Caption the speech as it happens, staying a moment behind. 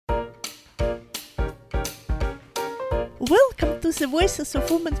Welcome to the Voices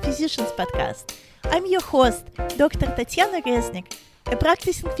of Women Physicians podcast. I'm your host, Dr. Tatiana Reznik, a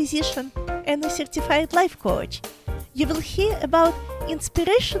practicing physician and a certified life coach. You will hear about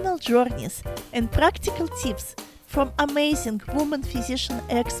inspirational journeys and practical tips from amazing women physician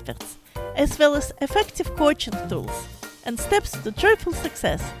experts, as well as effective coaching tools and steps to joyful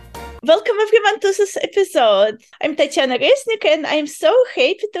success. Welcome everyone to this episode. I'm Tatiana Reznik and I'm so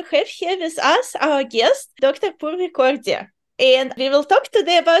happy to have here with us our guest, Dr. Poorvi Chordia. And we will talk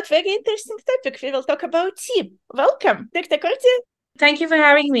today about a very interesting topic. We will talk about tea. Welcome, Dr. Chordia. Thank you for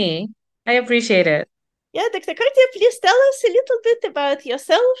having me. I appreciate it. Yeah, Dr. Chordia, please tell us a little bit about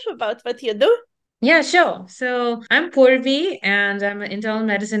yourself, about what you do. Yeah, sure. So I'm Poorvi and I'm an internal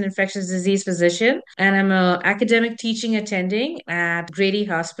medicine infectious disease physician and I'm an academic teaching attending at Grady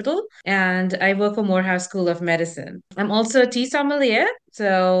Hospital and I work for Morehouse School of Medicine. I'm also a tea sommelier.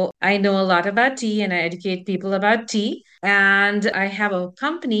 So I know a lot about tea and I educate people about tea. And I have a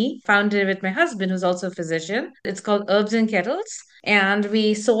company founded with my husband, who's also a physician. It's called Herbs and Kettles. And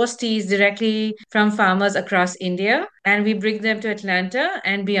we source teas directly from farmers across India and we bring them to Atlanta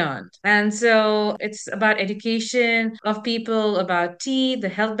and beyond. And so it's about education of people about tea, the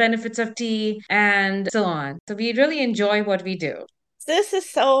health benefits of tea, and so on. So we really enjoy what we do. This is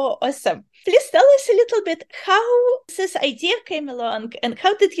so awesome. Please tell us a little bit how this idea came along and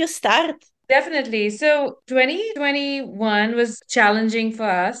how did you start? Definitely. So 2021 was challenging for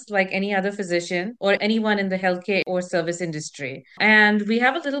us, like any other physician or anyone in the healthcare or service industry. And we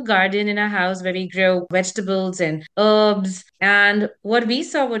have a little garden in our house where we grow vegetables and herbs. And what we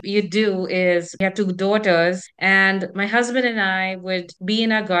saw what you do is we have two daughters, and my husband and I would be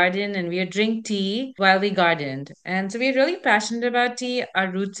in our garden and we would drink tea while we gardened. And so we're really passionate about tea.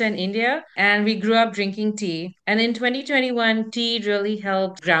 Our roots are in India, and we grew up drinking tea. And in 2021, tea really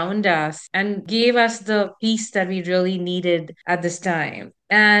helped ground us and gave us the peace that we really needed at this time.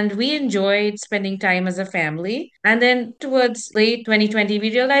 And we enjoyed spending time as a family. And then towards late 2020, we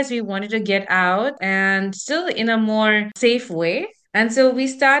realized we wanted to get out and still in a more safe way. And so we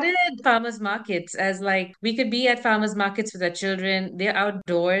started farmers markets as like we could be at farmers markets with our children. They're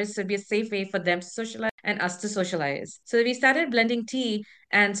outdoors, so it'd be a safe way for them to socialize and us to socialize. So we started blending tea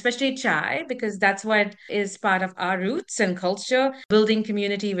and especially chai because that's what is part of our roots and culture, building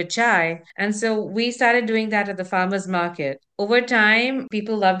community with chai. And so we started doing that at the farmers market. Over time,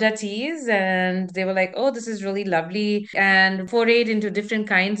 people loved our teas and they were like, oh, this is really lovely, and forayed into different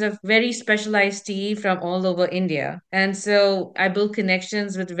kinds of very specialized tea from all over India. And so I built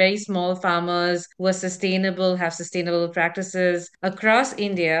connections with very small farmers who are sustainable, have sustainable practices across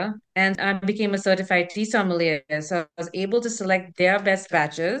India. And I became a certified tea sommelier. So I was able to select their best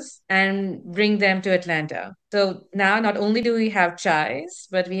batches and bring them to Atlanta. So now not only do we have chais,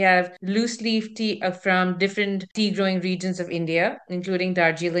 but we have loose leaf tea from different tea growing regions of India, including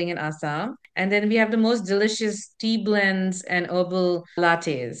Darjeeling and Assam. And then we have the most delicious tea blends and herbal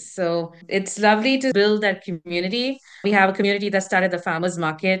lattes. So it's lovely to build that community. We have a community that started the farmers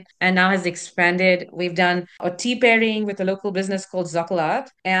market and now has expanded. We've done a tea pairing with a local business called Zokolat.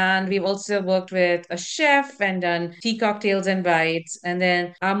 And we've also worked with a chef and done tea cocktails and bites. And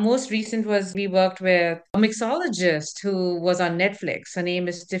then our most recent was we worked with a mixologist who was on Netflix. Her name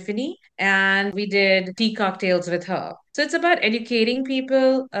is Tiffany. And we did tea cocktails with her. So it's about educating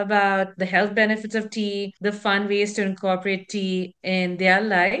people about the health benefits of tea, the fun ways to incorporate tea in their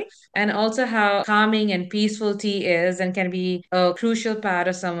life, and also how calming and peaceful tea is and can be a crucial part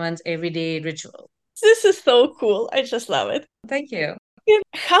of someone's everyday ritual. This is so cool. I just love it. Thank you. And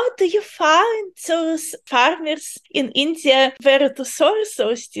how do you find those farmers in India where to source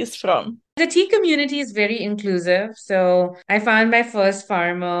those teas from? The tea community is very inclusive. So I found my first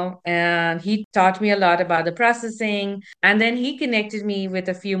farmer and he taught me a lot about the processing. And then he connected me with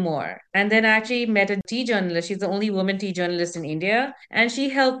a few more. And then I actually met a tea journalist. She's the only woman tea journalist in India. And she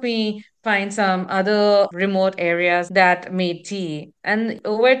helped me find some other remote areas that made tea. And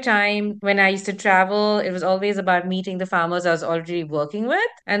over time, when I used to travel, it was always about meeting the farmers I was already working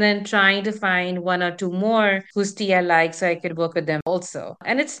with and then trying to find one or two more whose tea I like so I could work with them also.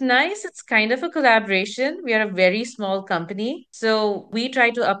 And it's nice. It's kind of a collaboration. We are a very small company. So we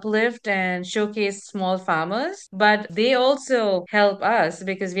try to uplift and showcase small farmers, but they also help us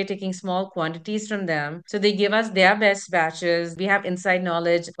because we're taking small quantities from them. So they give us their best batches. We have inside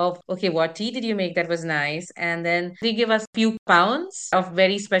knowledge of, okay, what tea did you make that was nice? And then they give us few pounds of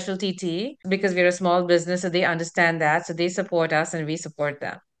very specialty tea because we're a small business. So they understand that. So they support us and we support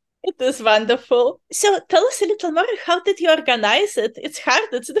them. It is wonderful. So tell us a little more. How did you organize it? It's hard.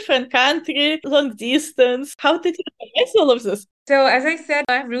 It's a different country, long distance. How did you organize all of this? So, as I said,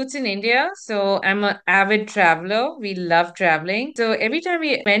 I have roots in India. So, I'm an avid traveler. We love traveling. So, every time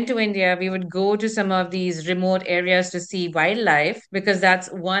we went to India, we would go to some of these remote areas to see wildlife because that's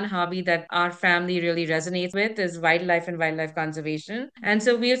one hobby that our family really resonates with is wildlife and wildlife conservation. And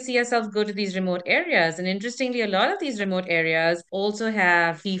so, we'll see ourselves go to these remote areas. And interestingly, a lot of these remote areas also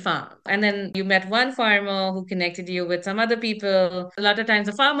have tea farms. And then you met one farmer who connected you with some other people. A lot of times,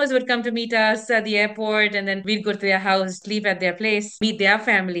 the farmers would come to meet us at the airport, and then we'd go to their house, sleep at their place, meet their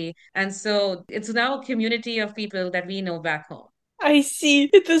family. And so it's now a community of people that we know back home. I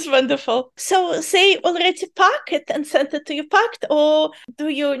see. It is wonderful. So they already pack it and send it to you packed, or do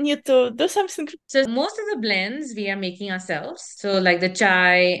you need to do something? So most of the blends we are making ourselves. So like the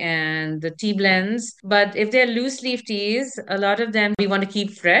chai and the tea blends. But if they're loose leaf teas, a lot of them we want to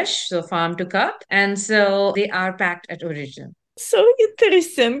keep fresh, so farm to cup. And so they are packed at origin. So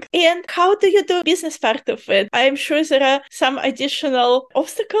interesting. And how do you do business part of it? I'm sure there are some additional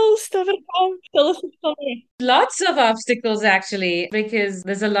obstacles to overcome. Tell us a story. Lots of obstacles actually, because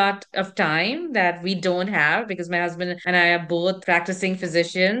there's a lot of time that we don't have because my husband and I are both practicing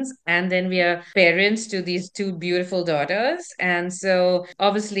physicians and then we are parents to these two beautiful daughters. And so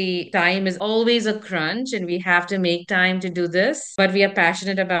obviously time is always a crunch and we have to make time to do this, but we are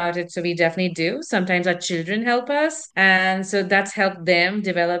passionate about it. So we definitely do. Sometimes our children help us. And so that's helped them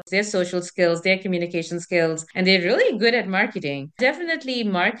develop their social skills, their communication skills, and they're really good at marketing. Definitely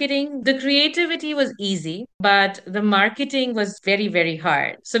marketing, the creativity was easy but the marketing was very, very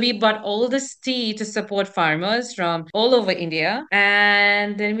hard. So we bought all this tea to support farmers from all over India.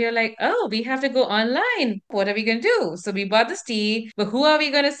 And then we were like, oh, we have to go online. What are we going to do? So we bought this tea, but who are we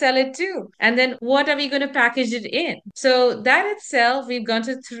going to sell it to? And then what are we going to package it in? So that itself, we've gone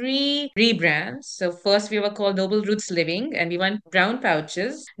to three rebrands. So first we were called Noble Roots Living and we went brown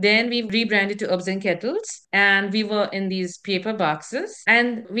pouches. Then we rebranded to Herbs and Kettles and we were in these paper boxes.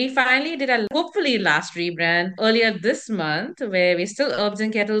 And we finally did a hopefully last rebrand earlier this month, where we're still herbs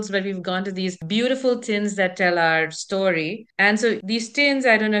and kettles, but we've gone to these beautiful tins that tell our story. And so these tins,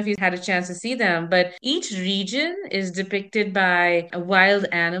 I don't know if you had a chance to see them, but each region is depicted by a wild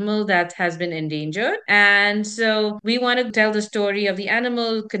animal that has been endangered. And so we want to tell the story of the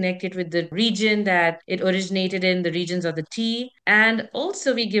animal, connect it with the region that it originated in, the regions of the tea. And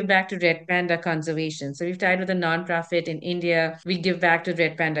also we give back to Red Panda conservation. So we've tied with a nonprofit in India. We give back to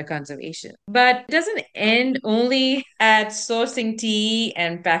Red Panda conservation. But it doesn't end only at sourcing tea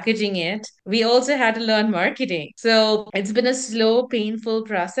and packaging it. We also had to learn marketing. So it's been a slow, painful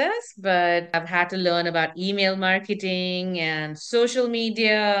process, but I've had to learn about email marketing and social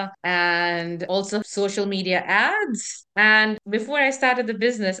media and also social media ads. And before I started the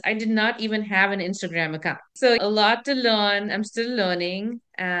business, I did not even have an Instagram account. So a lot to learn. I'm still learning.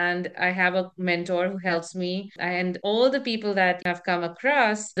 And I have a mentor who helps me. And all the people that I've come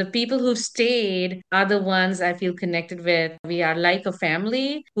across, the people who've stayed are the ones I feel connected with. We are like a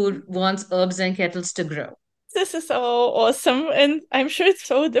family who wants herbs and kettles to grow. This is so awesome, and I'm sure it's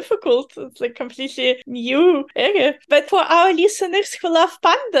so difficult. It's like completely new area. But for our listeners who love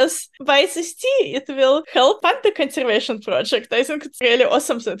pandas, buy this tea. It will help panda conservation project. I think it's really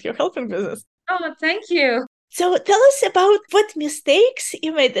awesome that you're helping with this. Oh, thank you. So tell us about what mistakes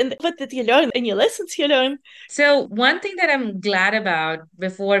you made and what did you learn, any lessons you learned? So one thing that I'm glad about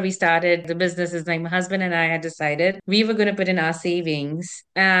before we started the business is like my husband and I had decided we were going to put in our savings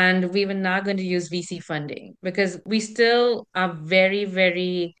and we were not going to use VC funding because we still are very,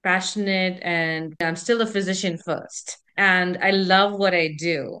 very passionate and I'm still a physician first. And I love what I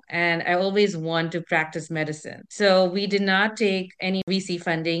do. And I always want to practice medicine. So we did not take any VC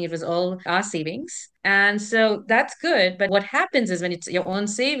funding. It was all our savings. And so that's good. But what happens is when it's your own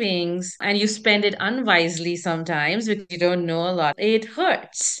savings and you spend it unwisely sometimes because you don't know a lot, it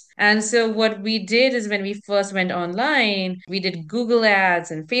hurts. And so what we did is when we first went online, we did Google ads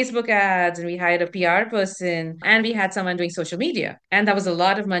and Facebook ads and we hired a PR person and we had someone doing social media. And that was a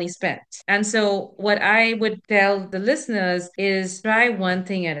lot of money spent. And so what I would tell the listeners is try one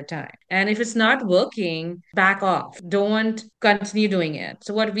thing at a time. And if it's not working, back off. Don't continue doing it.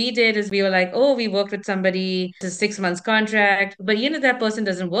 So what we did is we were like, oh, we worked with somebody, it's a 6 months contract, but that person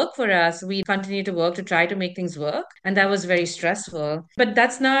doesn't work for us. We continue to work to try to make things work. And that was very stressful. But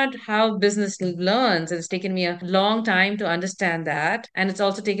that's not how business learns. It's taken me a long time to understand that. And it's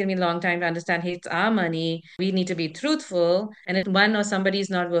also taken me a long time to understand, hey, it's our money. We need to be truthful. And if one or somebody is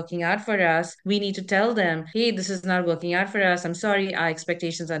not working out for us, we need to tell them, hey, this is not working out for us. I'm sorry, our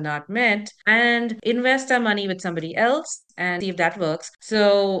expectations are not met. And invest our money with somebody else and see if that works.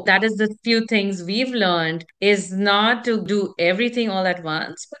 So that is the few things we've learned is not to do everything all at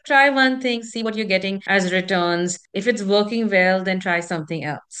once, but try one thing, see what you're getting as returns. If it's working well, then try something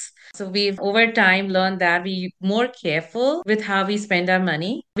else. So we've over time learned that we more careful with how we spend our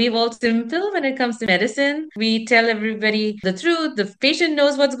money. We've all simple when it comes to medicine. We tell everybody the truth. The patient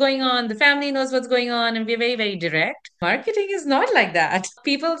knows what's going on. The family knows what's going on. And we're very, very direct. Marketing is not like that.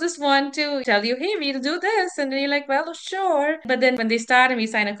 People just want to tell you, hey, we'll do this. And then you're like, well, sure. But then when they start and we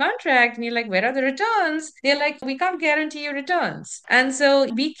sign a contract and you're like, where are the returns? They're like, we can't guarantee you returns. And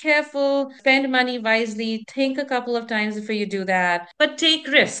so be careful, spend money wisely, think a couple of times before you do that, but take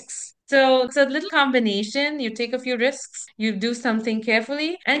risks. So it's a little combination. You take a few risks, you do something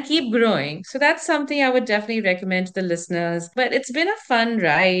carefully, and keep growing. So that's something I would definitely recommend to the listeners. But it's been a fun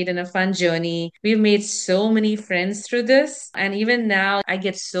ride and a fun journey. We've made so many friends through this. And even now, I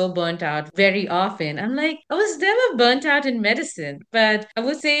get so burnt out very often. I'm like, I was never burnt out in medicine. But I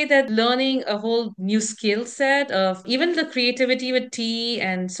would say that learning a whole new skill set of even the creativity with tea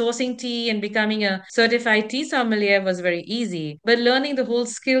and sourcing tea and becoming a certified tea sommelier was very easy. But learning the whole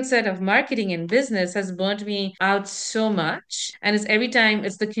skill set of marketing and business has burnt me out so much. And it's every time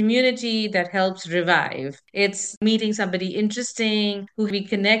it's the community that helps revive. It's meeting somebody interesting who we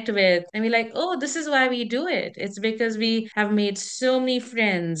connect with and we're like, oh, this is why we do it. It's because we have made so many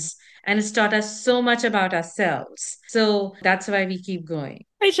friends and it's taught us so much about ourselves. So that's why we keep going.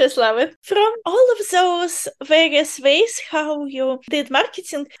 I just love it. From all of those various ways how you did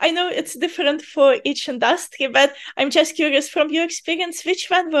marketing, I know it's different for each industry, but I'm just curious from your experience,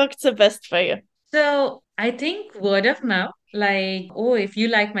 which one worked the best for you? So I think word of mouth, like, oh, if you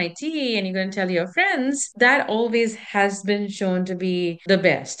like my tea and you're going to tell your friends, that always has been shown to be the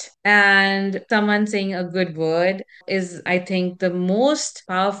best. And someone saying a good word is, I think, the most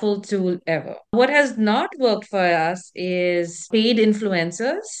powerful tool ever. What has not worked for us is paid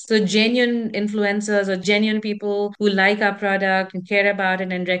influencers. So, genuine influencers or genuine people who like our product and care about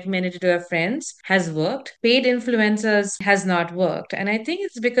it and recommend it to their friends has worked. Paid influencers has not worked. And I think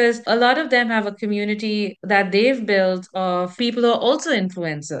it's because a lot of them have a community that they've built of people who are also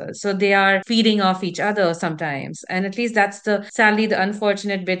influencers. So they are feeding off each other sometimes. And at least that's the sadly the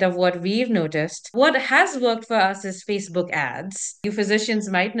unfortunate bit of what we've noticed. What has worked for us is Facebook ads. You physicians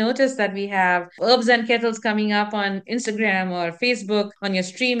might notice that we have herbs and kettles coming up on Instagram or Facebook on your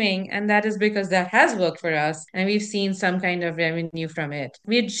streaming. And that is because that has worked for us. And we've seen some kind of revenue from it.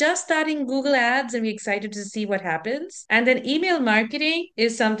 We're just starting Google ads and we're excited to see what happens. And then email marketing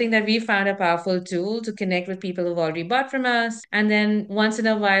is something that we found a powerful tool to connect with people who've already bought from us. And then once in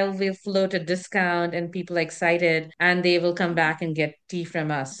a while, we'll float a discount and people are excited and they will come back and get tea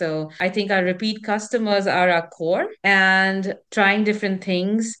from us. So I think our repeat customers are our core and trying different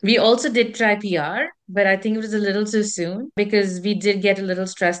things. We also did try PR. But I think it was a little too soon because we did get a little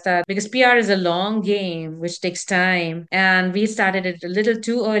stressed out because PR is a long game, which takes time. And we started it a little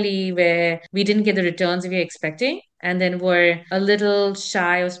too early where we didn't get the returns we were expecting. And then we're a little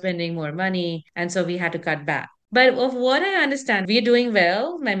shy of spending more money. And so we had to cut back. But of what I understand, we're doing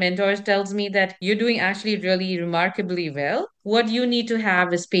well. My mentor tells me that you're doing actually really remarkably well. What you need to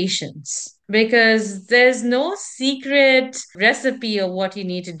have is patience because there's no secret recipe of what you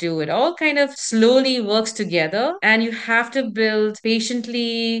need to do. It all kind of slowly works together, and you have to build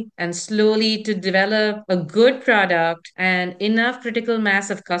patiently and slowly to develop a good product and enough critical mass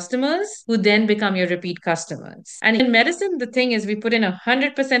of customers who then become your repeat customers. And in medicine, the thing is, we put in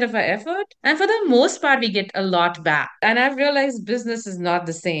 100% of our effort, and for the most part, we get a lot back. And I've realized business is not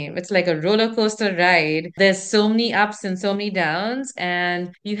the same. It's like a roller coaster ride. There's so many ups and so many downs,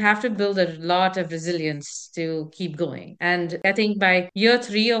 and you have to build a lot of resilience to keep going. And I think by year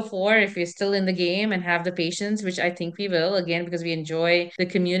 3 or 4, if you're still in the game and have the patience, which I think we will, again, because we enjoy the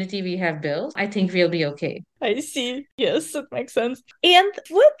community we have built, I think we'll be okay. I see. Yes, it makes sense. And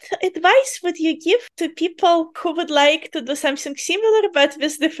what advice would you give to people who would like to do something similar but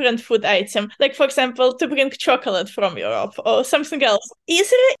with different food item? Like, for example, to bring chocolate from Europe or something else. Is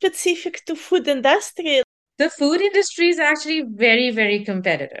there specific to food industry? The food industry is actually very, very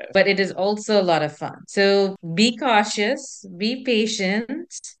competitive, but it is also a lot of fun. So be cautious, be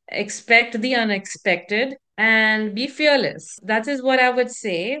patient, expect the unexpected, and be fearless. That is what I would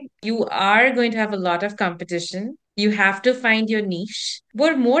say. You are going to have a lot of competition. You have to find your niche,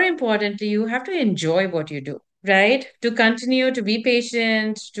 but more importantly, you have to enjoy what you do. Right? To continue to be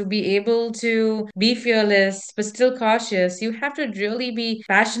patient, to be able to be fearless, but still cautious, you have to really be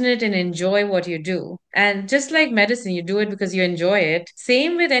passionate and enjoy what you do. And just like medicine, you do it because you enjoy it.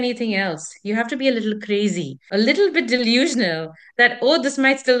 Same with anything else. You have to be a little crazy, a little bit delusional that, oh, this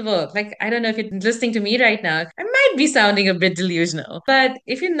might still work. Like, I don't know if you're listening to me right now. I might be sounding a bit delusional. But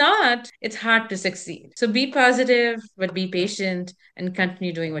if you're not, it's hard to succeed. So be positive, but be patient and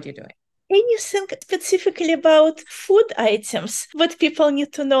continue doing what you're doing. Anything specifically about food items, what people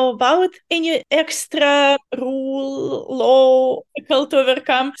need to know about? Any extra rule, law, difficult to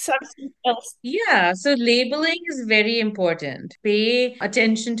overcome, something else? Yeah, so labeling is very important. Pay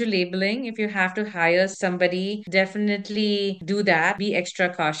attention to labeling. If you have to hire somebody, definitely do that. Be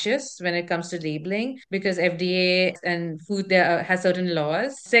extra cautious when it comes to labeling because FDA and food there has certain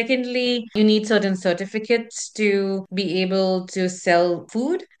laws. Secondly, you need certain certificates to be able to sell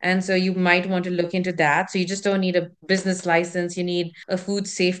food. And so you might want to look into that. So you just don't need a business license, you need a food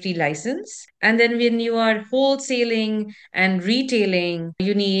safety license. And then when you are wholesaling and retailing,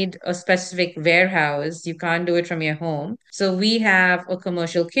 you need a specific warehouse. You can't do it from your home. So we have a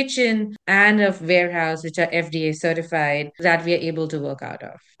commercial kitchen and a warehouse which are FDA certified that we are able to work out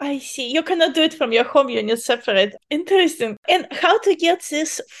of. I see. You cannot do it from your home, you need separate. Interesting. And how to get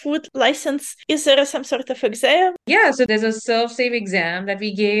this food license? Is there some sort of exam? Yeah, so there's a serve-safe exam that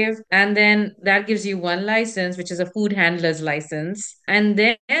we gave, and then that gives you one license, which is a food handler's license. And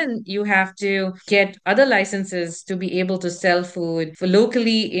then you have to get other licenses to be able to sell food for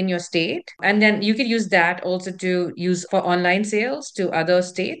locally in your state. And then you could use that also to use for online sales to other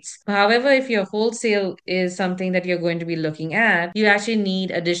states. However, if your wholesale is something that you're going to be looking at, you actually need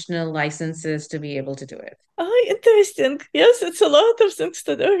additional licenses to be able to do it. Oh, interesting. Yes, it's a lot of things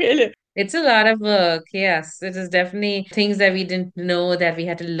to do, really. It's a lot of work. Yes, it is definitely things that we didn't know that we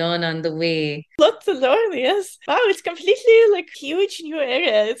had to learn on the way. Lot to learn, yes. Wow, it's completely like huge new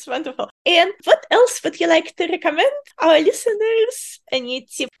area. It's wonderful. And what else would you like to recommend our listeners? Any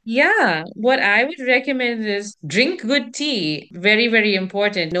tip? Yeah, what I would recommend is drink good tea. Very, very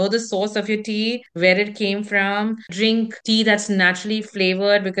important. Know the source of your tea, where it came from. Drink tea that's naturally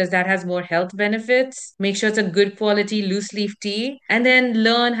flavored because that has more health benefits. Make sure it's a good quality loose leaf tea. And then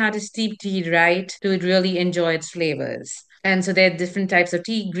learn how to steep tea right to really enjoy its flavors. And so there are different types of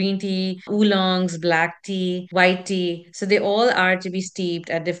tea, green tea, oolongs, black tea, white tea. So they all are to be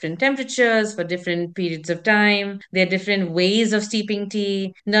steeped at different temperatures for different periods of time. There are different ways of steeping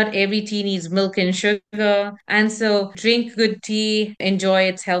tea. Not every tea needs milk and sugar. And so drink good tea, enjoy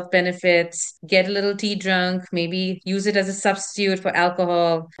its health benefits, get a little tea drunk, maybe use it as a substitute for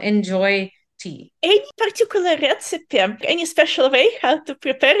alcohol. Enjoy tea. Any particular recipe? Any special way how to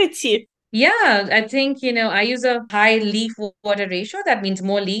prepare a tea? Yeah, I think, I use a high leaf water ratio. That means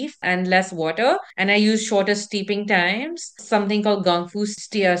more leaf and less water. And I use shorter steeping times, something called gongfu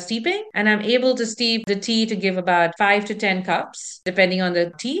steeping. And I'm able to steep the tea to give about 5 to 10 cups, depending on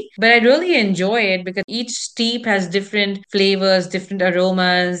the tea. But I really enjoy it because each steep has different flavors, different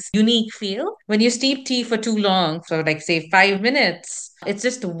aromas, unique feel. When you steep tea for too long, so like say 5 minutes, it's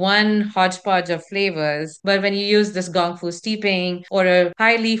just one hodgepodge of flavors. But when you use this gongfu steeping or a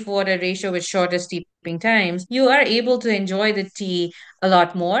high leaf water ratio with shorter steeping times, you are able to enjoy the tea a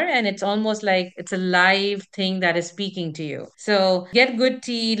lot more. And it's almost like it's a live thing that is speaking to you. So get good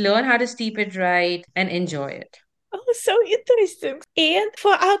tea, learn how to steep it right, and enjoy it. Oh, so interesting. And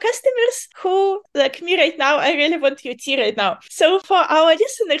for our customers who, like me right now, I really want your tea right now. So for our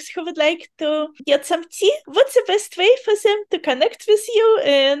listeners who would like to get some tea, what's the best way for them to connect with you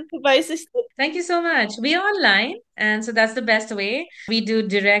and to buy this tea? Thank you so much. We are online. And so that's the best way. We do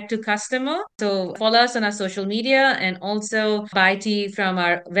direct to customer. So follow us on our social media and also buy tea from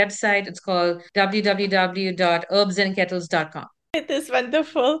our website. It's called www.herbsandkettles.com. It is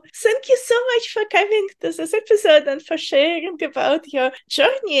wonderful. Thank you so much for coming to this episode and for sharing about your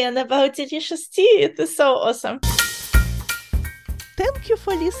journey and about delicious tea. It is so awesome. Thank you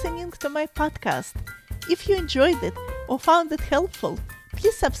for listening to my podcast. If you enjoyed it or found it helpful,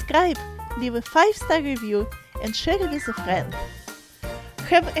 please subscribe, leave a 5-star review, and share it with a friend.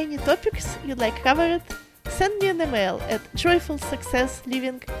 Have any topics you'd like covered? Send me an email at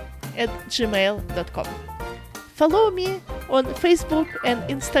joyfulsuccessliving@gmail.com. Follow me on Facebook and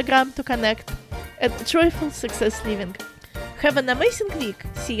Instagram to connect at Joyful Success Living. Have an amazing week.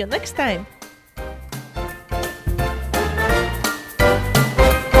 See you next time.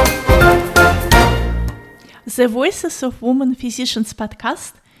 The Voices of Women Physicians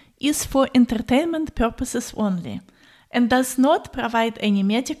podcast is for entertainment purposes only and does not provide any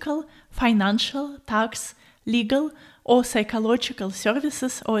medical, financial, tax, legal, or psychological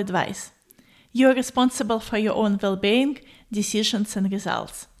services or advice. You are responsible for your own well-being, decisions, and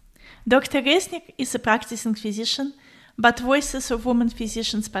results. Dr. Resnick is a practicing physician, but Voices of Women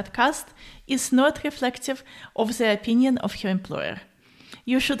Physicians podcast is not reflective of the opinion of her employer.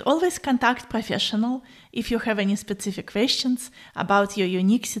 You should always contact a professional if you have any specific questions about your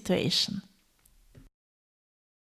unique situation.